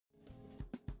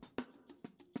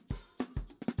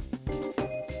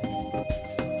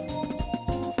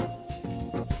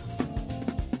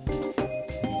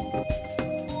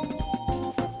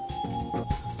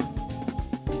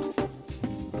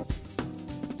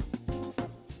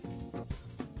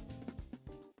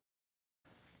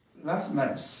last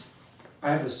month,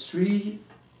 I have 3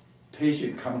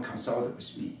 patients come consult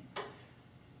with me.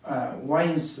 One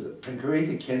is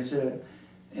pancreatic cancer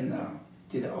and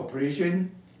did the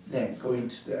operation, then going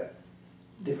to the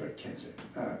liver cancer,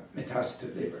 metastasis to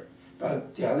liver.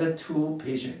 But the other 2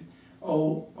 patients,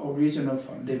 all original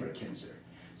from liver cancer.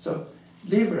 So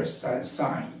liver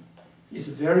sign is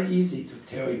very easy to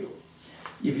tell you.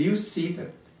 If you see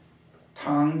the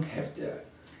tongue have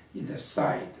in the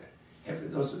side,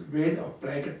 have those red or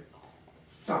black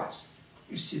dots,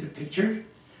 you see the picture,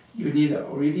 you need to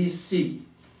already see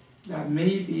that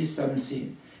may be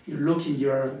something. You look in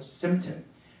your symptom,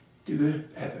 do you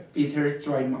have a bitter,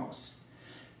 dry mouth?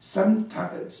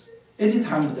 Sometimes, any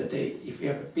time of the day, if you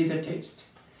have a bitter taste,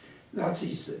 that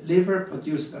is liver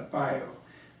produce the bile.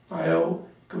 Bile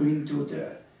going to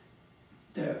the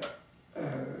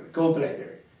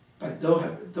gallbladder, but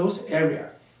those areas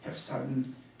have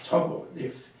some trouble.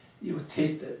 If you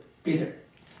taste the bitter,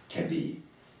 can be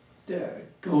the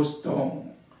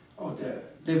gallstone or the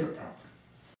liver problem.